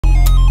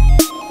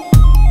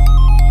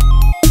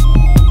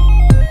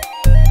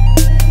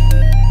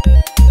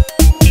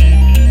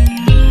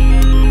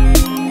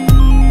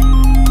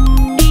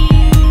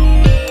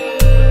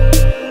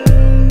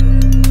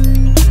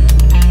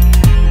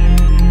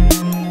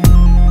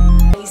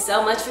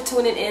so much for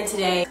tuning in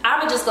today. I'm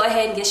gonna just go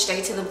ahead and get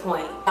straight to the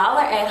point. Y'all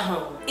are at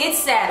home. It's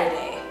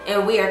Saturday,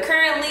 and we are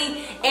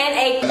currently in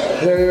a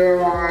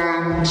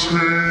quarantine.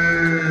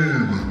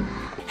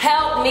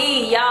 Help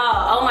me,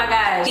 y'all. Oh my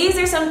gosh. These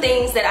are some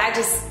things that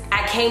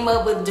I came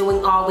up with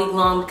doing all week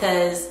long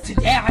because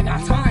today I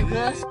got time,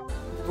 cuz.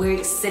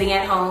 We're sitting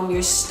at home,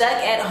 you're stuck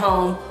at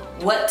home,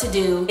 what to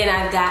do, and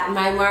I've got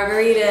my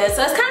margarita.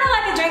 So it's kind of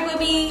like a drink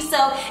with me.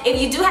 So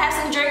if you do have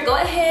some drink, go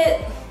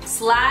ahead,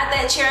 slide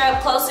that chair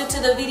up closer to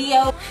the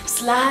video.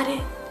 Slide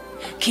it,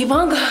 keep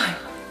on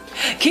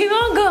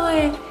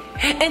going,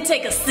 and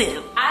take a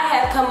sip. I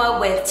have come up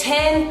with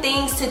 10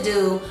 things to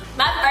do.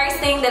 My first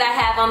thing that I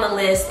have on the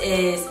list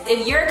is,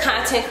 if you're a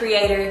content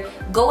creator,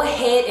 go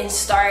ahead and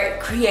start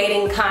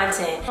creating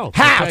content.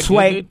 How,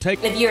 Sway?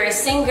 If you're a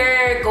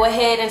singer, go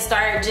ahead and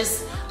start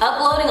just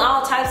uploading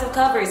all types of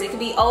covers. It could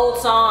be old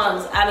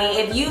songs. I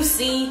mean, if you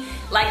see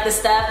like the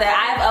stuff that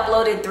I've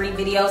uploaded 3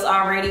 videos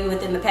already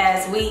within the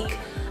past week,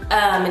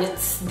 and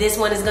this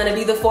one is gonna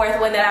be the 4th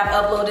one that I've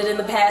uploaded in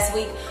the past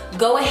week.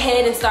 Go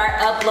ahead and start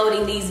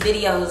uploading these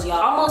videos, y'all.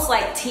 Almost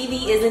like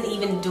TV isn't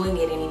even doing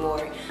it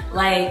anymore.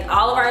 Like,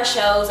 all of our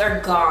shows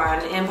are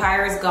gone.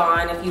 Empire is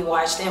gone if you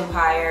watched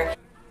Empire.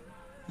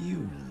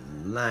 You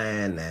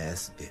lying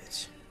ass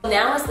bitch.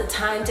 Now is the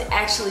time to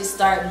actually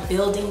start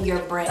building your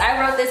brand.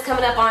 I wrote this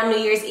coming up on New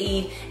Year's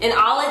Eve, and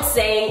all it's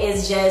saying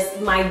is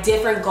just my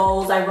different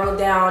goals. I wrote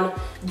down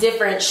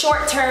different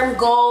short-term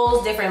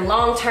goals, different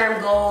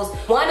long-term goals.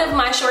 One of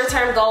my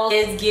short-term goals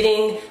is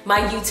getting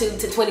my YouTube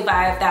to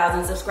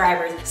 25,000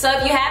 subscribers. So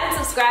if you haven't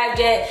subscribed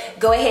yet,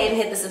 go ahead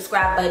and hit the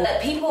subscribe button.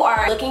 People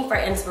are looking for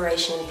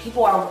inspiration.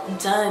 People are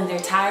done. They're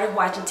tired of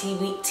watching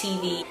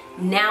TV.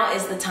 Now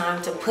is the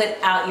time to put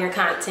out your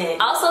content.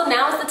 Also,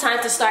 now is the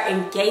time to start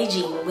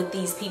engaging with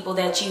these people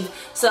that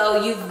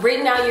you've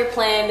written out your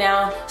plan.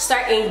 Now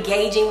start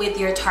engaging with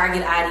your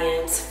target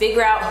audience.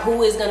 Figure out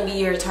who is going to be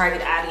your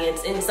target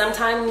audience. And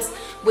sometimes,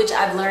 which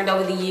I've learned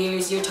over the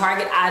years, your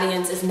target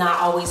audience is not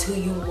always who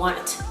you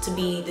want to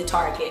be the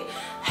target.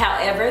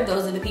 However,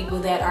 those are the people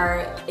that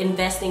are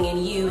investing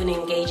in you and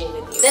engaging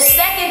with you. The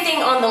second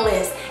thing on the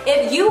list,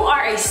 if you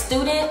are a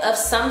student of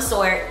some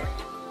sort,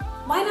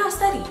 why not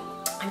study?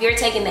 If you're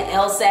taking the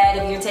LSAT,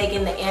 if you're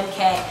taking the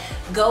MCAT,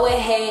 go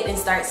ahead and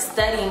start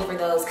studying for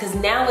those, because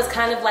now it's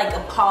kind of like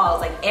a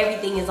pause. Like,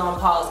 everything is on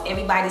pause.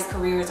 Everybody's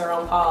careers are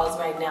on pause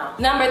right now.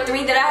 Number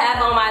 3 that I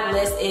have on my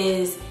list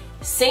is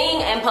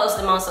sing and post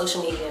them on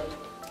social media.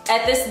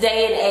 At this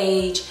day and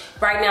age,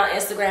 right now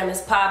Instagram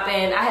is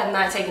popping. I have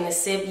not taken a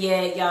sip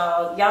yet,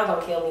 y'all. Y'all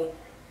gonna kill me.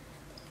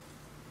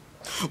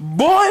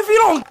 Boy, if you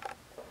don't...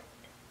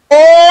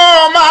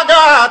 Oh my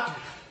God!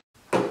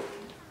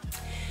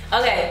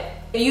 Okay.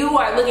 If you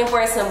are looking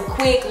for some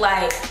quick,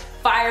 like,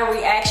 fire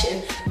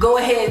reaction, go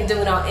ahead and do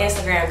it on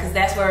Instagram, because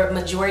that's where the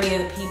majority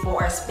of the people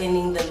are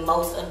spending the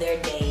most of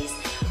their days.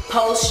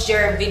 Post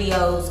your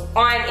videos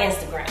on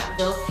Instagram.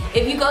 So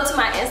if you go to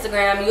my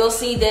Instagram, you'll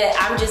see that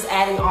I'm just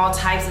adding all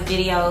types of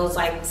videos,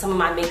 like some of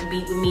my Make a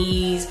Beat with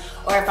me's,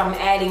 or if I'm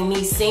adding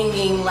me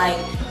singing, like,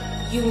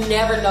 you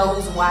never know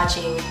who's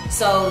watching.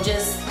 So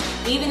just,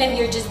 even if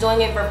you're just doing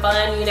it for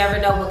fun, you never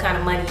know what kind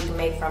of money you can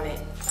make from it.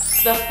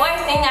 The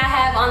 4th thing I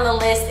have on the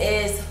list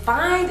is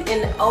find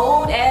an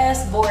old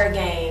ass board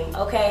game,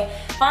 okay?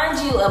 Find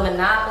you a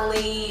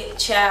Monopoly,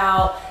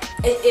 child.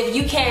 If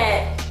you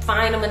can't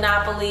find a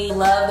Monopoly,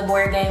 love the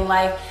board game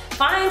life,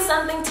 find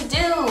something to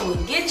do.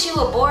 Get you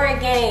a board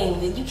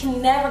game. You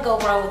can never go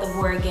wrong with a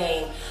board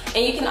game.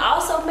 And you can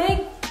also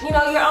make, you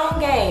know, your own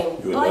game.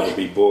 You would never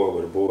be bored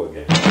with a board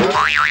game.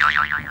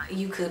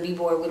 You could be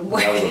bored with a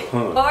board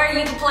game. Or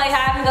you can play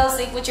hide and go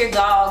seek with your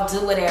dog,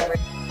 do whatever.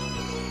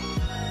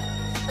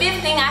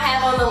 5th thing I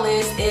have on the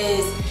list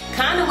is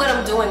kind of what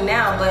I'm doing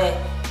now, but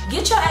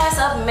get your ass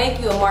up and make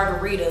you a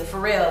margarita, for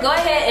real. Go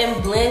ahead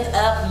and blend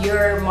up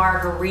your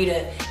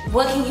margarita.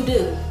 What can you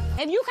do?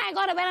 If you can't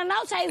go to bed on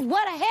no taste,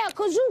 what the hell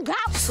could you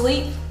got?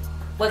 Sleep.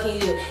 What can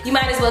you do? You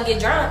might as well get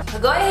drunk.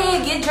 Go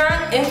ahead, get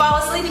drunk, and fall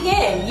asleep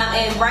again.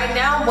 And right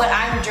now, what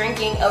I'm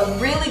drinking, a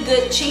really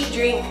good cheap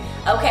drink,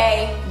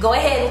 okay? Go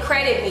ahead and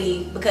credit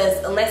me,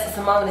 because Alexa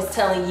Simone is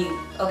telling you,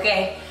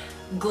 okay?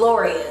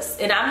 Glorious.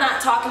 And I'm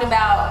not talking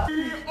about...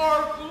 We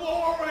are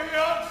glorious!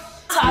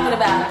 I'm talking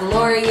about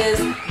Glorious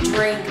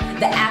drink,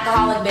 the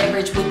alcoholic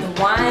beverage with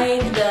the wine,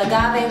 the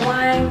agave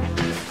wine.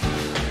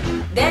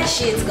 That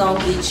shit's gonna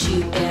get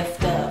you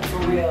effed up, for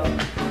real.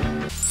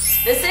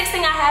 The 6th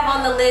thing I have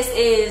on the list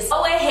is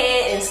go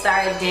ahead and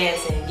start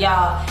dancing.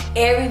 Y'all,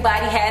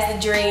 everybody has the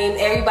dream.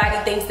 Everybody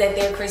thinks that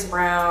they're Chris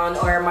Brown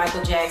or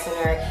Michael Jackson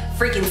or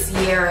freaking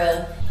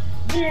Sierra.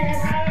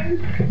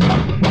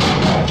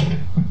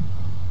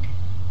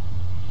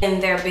 In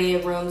their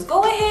bedrooms.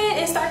 Go ahead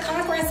and start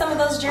conquering some of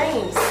those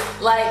dreams.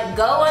 Like,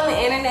 go on the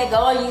internet, go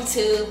on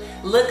YouTube,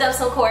 look up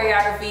some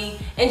choreography,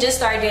 and just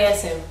start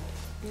dancing,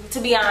 to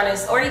be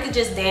honest. Or you could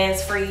just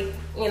dance free,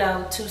 you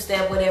know,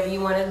 2-step, whatever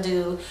you want to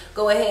do.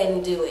 Go ahead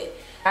and do it.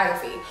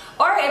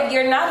 Or if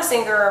you're not a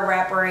singer or a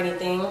rapper or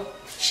anything,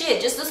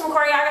 shit, just do some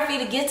choreography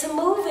to get to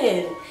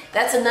moving.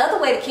 That's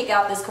another way to kick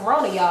out this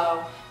corona,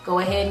 y'all. Go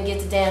ahead and get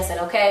to dancing,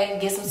 okay?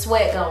 Get some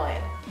sweat going.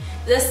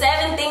 The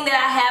 7th thing that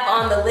I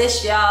have on the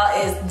list, y'all,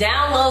 is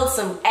download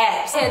some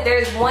apps. And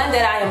there's one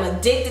that I am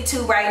addicted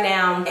to right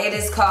now. It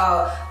is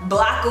called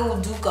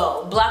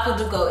Blockudooko.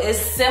 Blockudooko is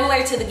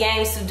similar to the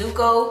game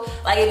Sudoku.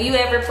 Like if you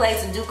ever play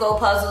Sudoku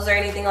puzzles or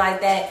anything like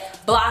that,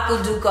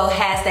 Blockudooko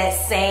has that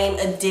same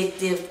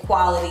addictive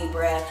quality,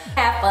 bruh.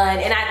 Have fun,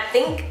 and I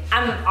think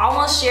I'm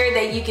almost sure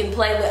that you can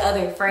play with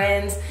other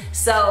friends.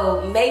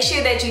 So make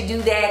sure that you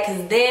do that,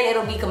 because then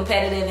it'll be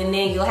competitive, and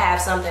then you'll have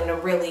something to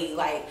really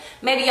like.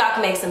 Maybe y'all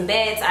can make some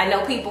bets. I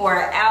know people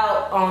are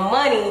out on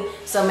money,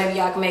 so maybe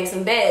y'all can make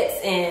some bets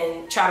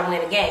and try to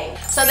win a game.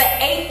 So the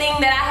 8th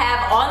thing that I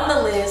have on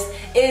the list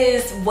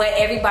is what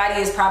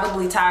everybody is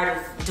probably tired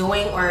of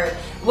doing, or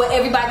what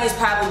everybody is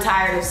probably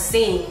tired of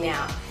seeing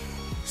now.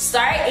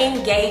 Start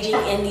engaging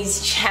in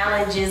these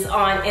challenges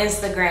on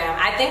Instagram.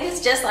 I think it's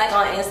just like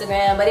on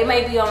Instagram, but it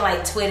may be on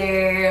like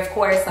Twitter, of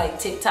course, like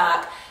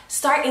TikTok.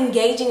 Start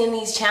engaging in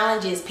these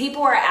challenges.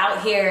 People are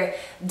out here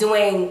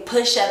doing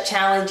push-up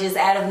challenges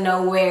out of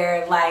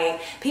nowhere.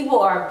 Like, people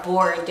are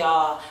bored,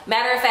 y'all.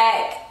 Matter of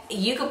fact,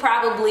 you could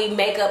probably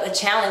make up a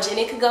challenge and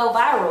it could go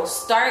viral.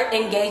 Start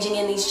engaging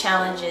in these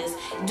challenges.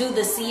 Do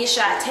the see a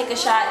shot, take a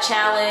shot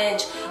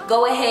challenge.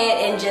 Go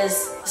ahead and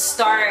just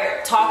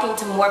start talking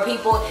to more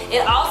people.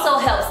 It also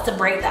helps to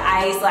break the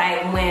ice,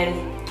 like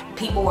when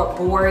people are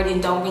bored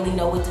and don't really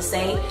know what to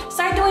say.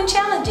 Start doing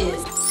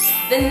challenges.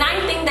 The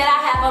 9th thing that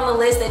I have on the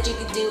list that you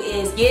could do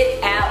is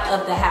get out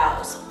of the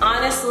house.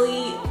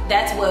 Honestly,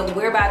 that's what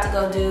we're about to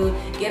go do.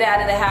 Get out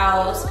of the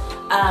house,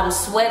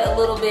 sweat a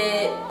little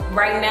bit.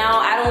 Right now,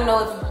 I don't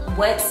know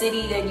what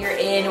city that you're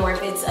in or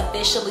if it's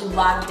officially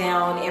locked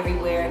down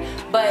everywhere,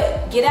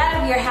 but get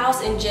out of your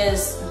house and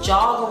just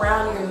jog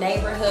around your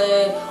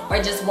neighborhood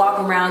or just walk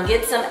around.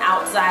 Get some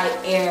outside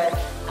air.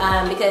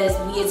 Because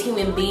we as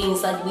human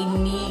beings, like, we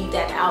need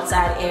that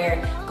outside air.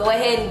 Go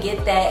ahead and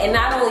get that. And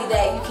not only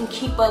that, you can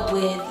keep up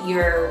with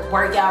your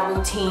workout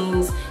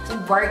routines,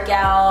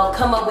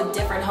 come up with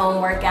different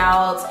home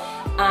workouts,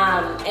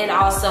 and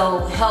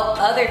also help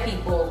other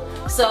people.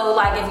 So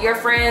like if your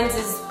friends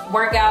is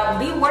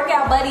be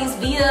workout buddies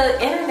via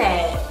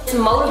internet to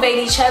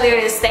motivate each other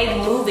to stay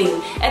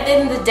moving. At the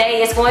end of the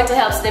day, it's going to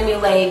help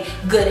stimulate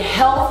good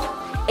health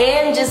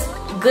and just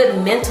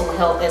good mental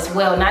health as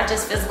well. Not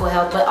just physical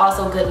health, but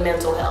also good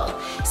mental health.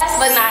 Last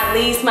but not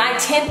least, my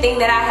 10th thing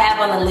that I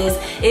have on the list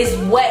is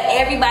what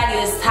everybody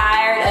is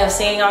tired of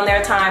seeing on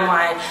their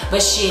timeline.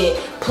 But shit,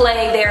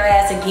 play their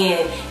ass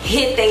again.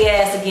 Hit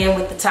their ass again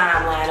with the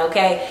timeline,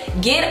 okay?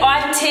 Get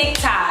on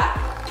TikTok.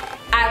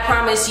 I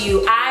promise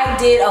you, I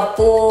did a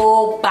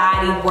full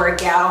body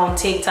workout on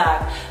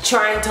TikTok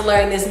trying to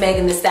learn this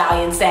Megan Thee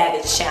Stallion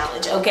Savage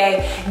challenge,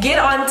 okay? Get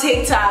on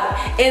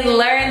TikTok and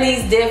learn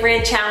these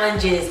different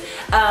challenges.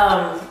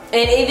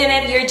 And even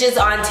if you're just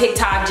on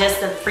TikTok just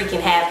to freaking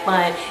have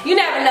fun, you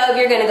never know if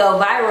you're gonna go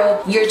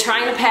viral. You're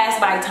trying to pass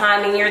by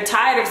time and you're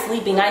tired of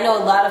sleeping. I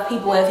know a lot of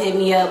people have hit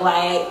me up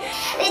like,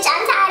 bitch,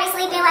 I'm tired of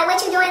sleeping, like,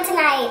 what you doing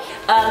tonight?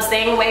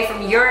 Staying away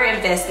from your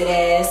invested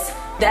ass.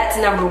 That's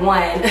number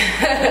 1.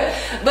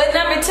 But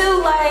number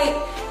 2, like,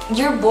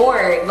 you're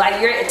bored,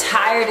 like you're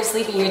tired of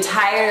sleeping, you're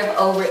tired of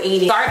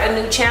overeating. Start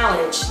a new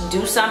challenge,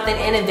 do something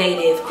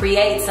innovative,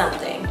 create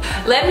something.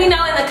 Let me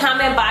know in the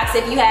comment box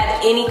if you have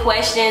any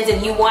questions,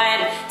 if you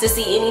want to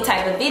see any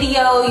type of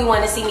video, you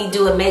want to see me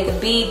do a make a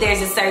beat,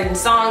 there's a certain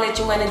song that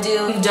you want to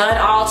do, you've done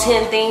all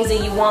 10 things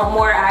and you want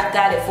more, I've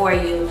got it for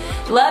you.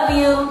 Love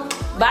you,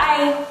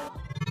 bye.